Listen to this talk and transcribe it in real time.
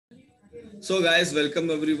So guys, welcome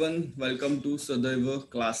everyone. Welcome to Sadaiva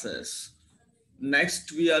classes.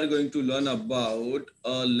 Next, we are going to learn about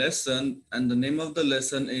a lesson, and the name of the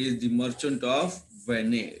lesson is the Merchant of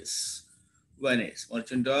Venice. Venice,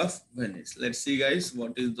 Merchant of Venice. Let's see, guys,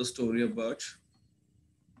 what is the story about.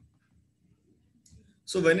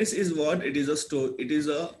 So Venice is what? It is a store. It is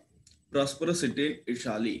a prosperous city in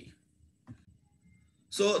Italy.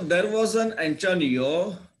 So there was an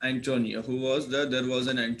Antonio. Antonio, who was there? There was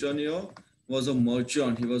an Antonio, was a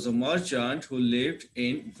merchant. He was a merchant who lived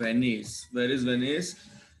in Venice. Where is Venice?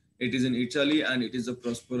 It is in Italy and it is a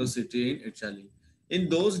prosperous city in Italy. In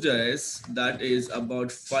those days, that is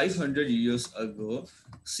about 500 years ago,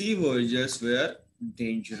 sea voyages were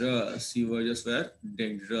dangerous. Sea voyages were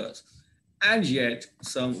dangerous. And yet,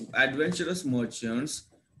 some adventurous merchants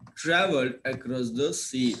traveled across the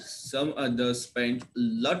seas. Some others spent a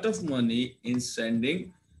lot of money in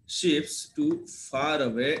sending ships to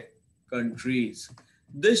faraway countries.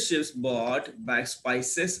 These ships brought back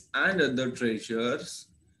spices and other treasures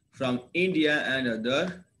from India and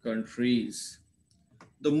other countries.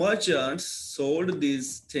 The merchants sold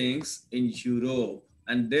these things in Europe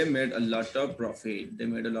and they made a lot of profit. They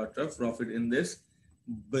made a lot of profit in this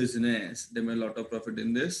business. They made a lot of profit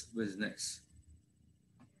in this business.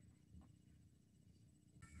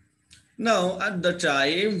 Now, at the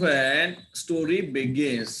time when story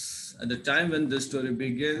begins, at the time when this story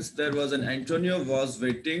begins, there was an Antonio was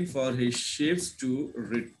waiting for his ships to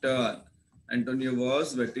return. Antonio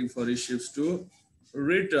was waiting for his ships to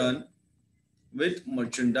return with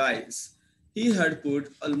merchandise. He had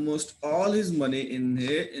put almost all his money in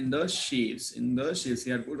the ships. In the ships,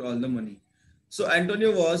 he had put all the money. So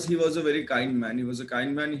Antonio was he was a very kind man. He was a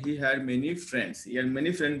kind man. He had many friends. He had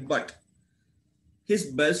many friends, but his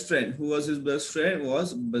best friend, who was his best friend,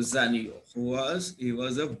 was Bazzanio. He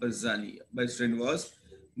was a Bazzanio. Best friend was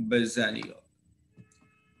Bazzanio.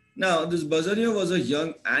 Now, this Bazzanio was a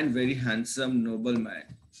young and very handsome nobleman,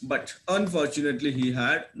 but unfortunately, he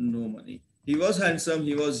had no money. He was handsome,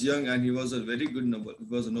 he was young, and he was a very good noble. He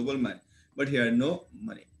was a nobleman, but he had no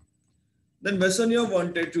money. Then Bassanio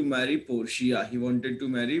wanted to marry Portia. He wanted to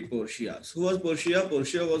marry Portia. So who was Portia?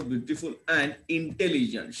 Portia was beautiful and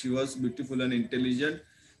intelligent. She was beautiful and intelligent.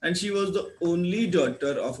 And she was the only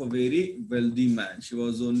daughter of a very wealthy man. She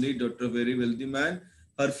was the only daughter of a very wealthy man.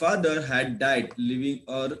 Her father had died, leaving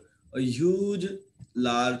her a huge,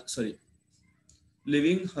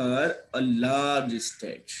 leaving her a large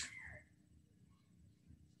estate.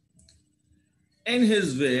 In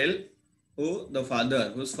his will, whose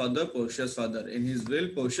father, Portia's father, in his will,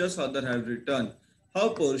 Portia's father had written how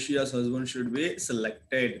Portia's husband should be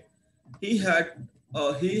selected. He had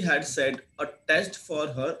he had set a test for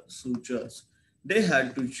her suitors. They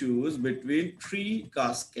had to choose between three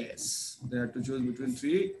caskets. They had to choose between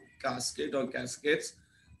three caskets.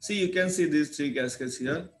 See, you can see these three caskets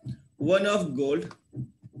here. One of gold,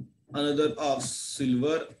 another of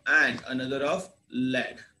silver, and another of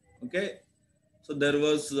lead. Okay, so there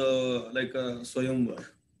was like a Swayamvar.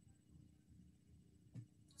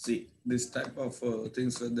 See, this type of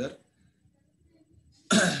things were there.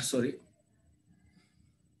 Sorry.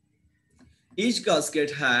 Each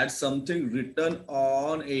casket had something written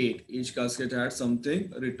on it. Each casket had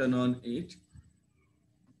something written on it.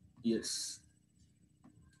 Yes.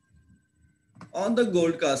 On the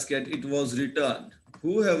gold casket, it was written,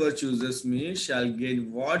 "Whoever chooses me shall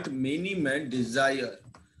gain what many men desire."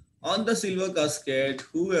 On the silver casket,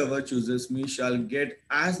 "Whoever chooses me shall get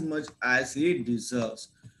as much as he deserves."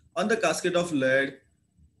 On the casket of lead,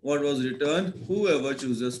 what was written? "Whoever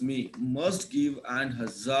chooses me must give and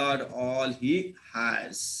hazard all he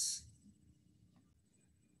has."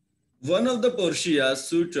 One of the Portia's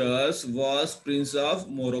suitors was Prince of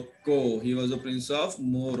Morocco. He was a Prince of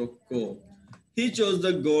Morocco. He chose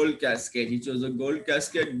the gold casket. He chose the gold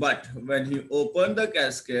casket, but when he opened the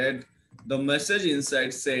casket, the message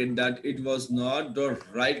inside said that it was not the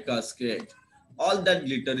right casket. All that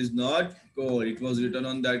glitter is not gold. It was written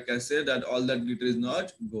on that casket that all that glitter is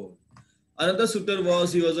not gold. Another suitor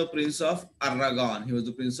was, he was a Prince of Aragon. He was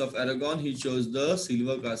the Prince of Aragon. He chose the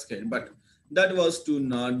silver casket, but that was too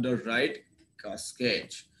not the right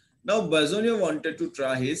casket. Now Bassanio wanted to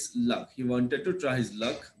try his luck. He wanted to try his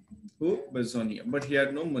luck. Who? Bassanio. But he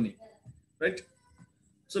had no money, right?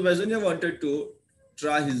 So Bassanio wanted to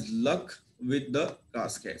try his luck with the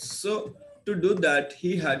caskets. So to do that,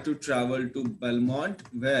 he had to travel to Belmont,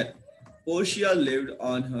 where Portia lived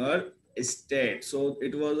on her estate. So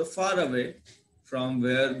it was far away from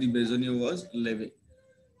where the Bassanio was living.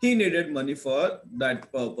 He needed money for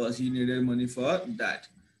that purpose. He needed money for that.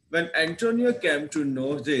 When Antonio came to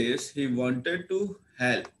know this, he wanted to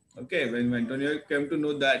help. Okay, when Antonio came to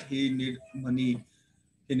know that he needs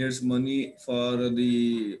money for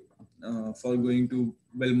going to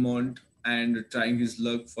Belmont and trying his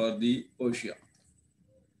luck for the Portia.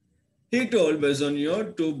 He told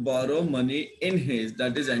Bassanio to borrow money in his,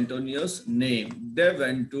 that is Antonio's name. They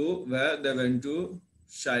went to where? They went to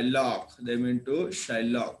Shylock. They went to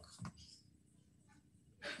Shylock.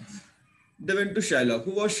 They went to Shylock.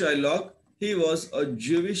 Who was Shylock? He was a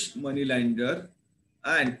Jewish moneylender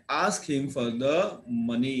and asked him for the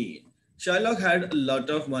money. Shylock had a lot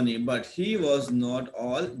of money, but he was not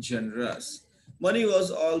all generous. Money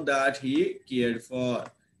was all that he cared for.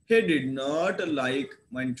 He did not like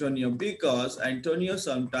Antonio because Antonio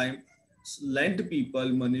sometimes lent people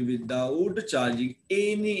money without charging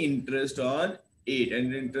any interest on it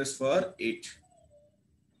and interest for it.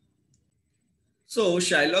 So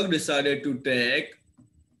Shylock decided to take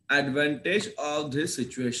advantage of this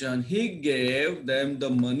situation. He gave them the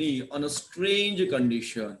money on a strange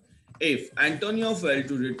condition. If Antonio failed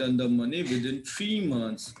to return the money within 3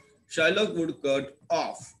 months, Shylock would cut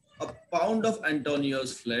off a pound of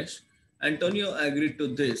Antonio's flesh. Antonio agreed to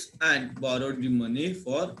this and borrowed the money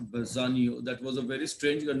for Bassanio. That was a very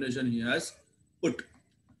strange condition he has put.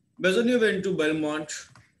 Bassanio went to Belmont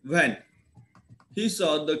when he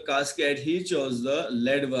saw the casket. He chose the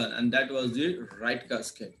lead one, and that was the right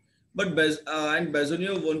casket. But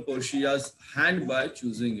Bassanio won Portia's hand by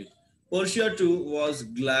choosing it. Portia too was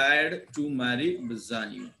glad to marry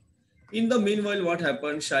Bassanio. In the meanwhile, what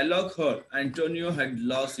happened? Shylock heard Antonio had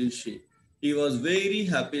lost his ship. He was very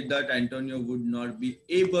happy that Antonio would not be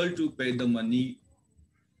able to pay the money,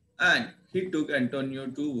 and he took Antonio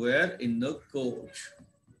to where in the coach.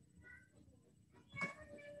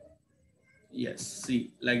 Yes,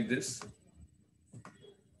 see, like this.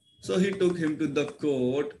 So he took him to the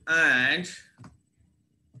court and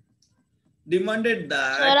demanded sir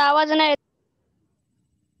that, आवाज नाही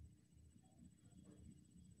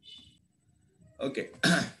okay,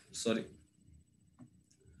 sorry,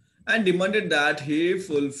 and demanded that he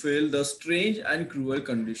fulfill the strange and cruel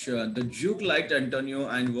condition. The Duke liked Antonio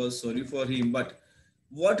and was sorry for him, but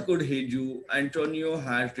what could he do? Antonio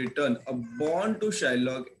had written a bond to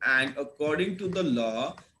Shylock, and according to the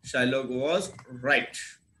law, Shylock was right.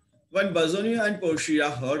 When Bassanio and Portia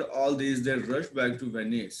heard all this, they rushed back to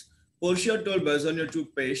Venice. Portia told Bassanio to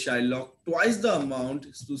pay Shylock twice the amount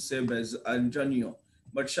to save Antonio.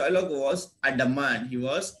 But Shylock was adamant. He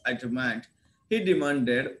was adamant. He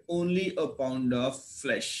demanded only a pound of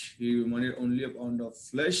flesh. He demanded only a pound of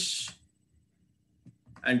flesh,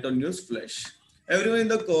 Antonio's flesh. Everyone in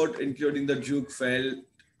the court, including the Duke, felt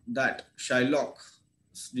that Shylock's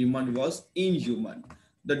demand was inhuman.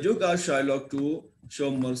 The Duke asked Shylock to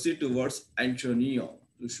show mercy towards Antonio,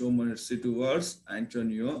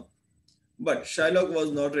 but Shylock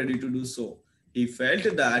was not ready to do so. He felt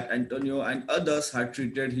that Antonio and others had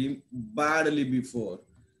treated him badly before,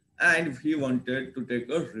 and he wanted to take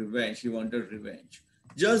a revenge. He wanted revenge.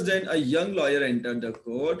 Just then, a young lawyer entered the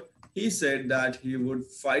court. He said that he would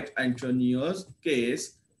fight Antonio's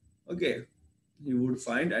case. Okay, he would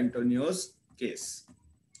fight Antonio's case.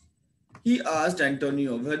 He asked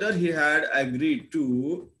Antonio whether he had agreed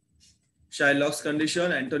to Shylock's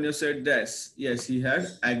condition. Antonio said yes. Yes, he had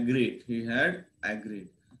agreed. He had agreed.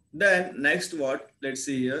 Then next what? Let's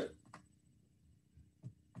see here.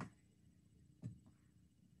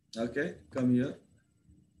 Okay, come here.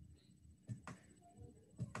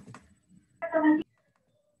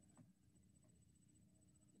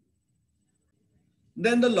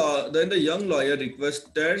 Then the young lawyer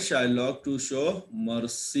requested Shylock to show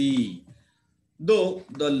mercy, though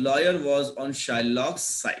the lawyer was on Shylock's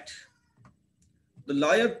side. The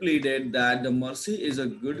lawyer pleaded that the mercy is a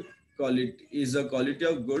quality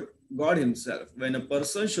of good God Himself. When a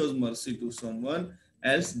person shows mercy to someone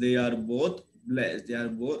else, they are both blessed. They are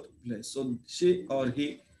both blessed. So she or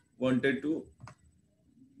he wanted to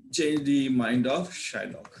change the mind of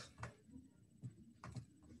Shylock.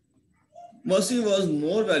 Mercy was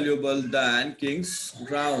more valuable than King's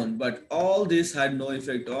crown, but all this had no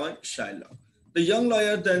effect on Shylock. The young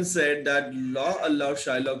lawyer then said that law allowed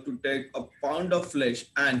Shylock to take a pound of flesh,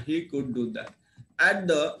 and he could do that. At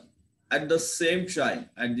the at the same time,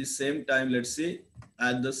 let's see,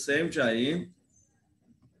 at the same time,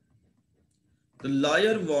 the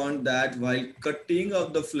lawyer warned that while cutting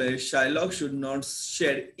of the flesh, Shylock should not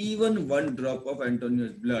shed even one drop of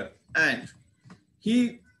Antonio's blood, and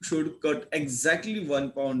he should cut exactly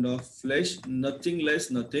 1 pound of flesh, nothing less,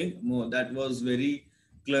 nothing more. That was very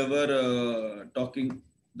clever talking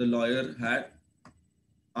the lawyer had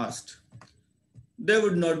asked. they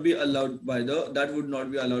would not be allowed by the that would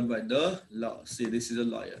not be allowed by the law. See, this is a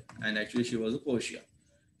lawyer, and actually she was a Portia.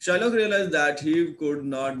 Shylock realized that he could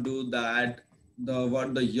not do that. The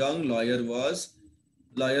what the young lawyer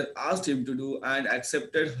asked him to do and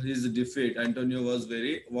accepted his defeat. Antonio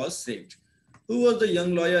was saved. Who was the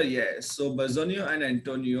young lawyer? Yes. So Bassanio and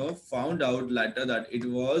Antonio found out later that it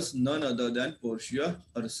was none other than Portia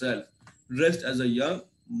herself, dressed as a young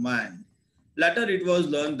man. Later, it was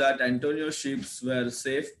learned that Antonio's ships were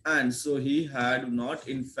safe, and so he had not,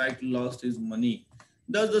 in fact, lost his money.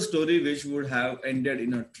 Thus, the story, which would have ended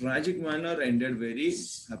in a tragic manner, ended very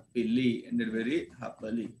happily. Ended very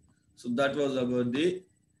happily. So that was about the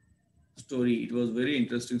story. It was very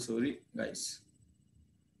interesting story, guys.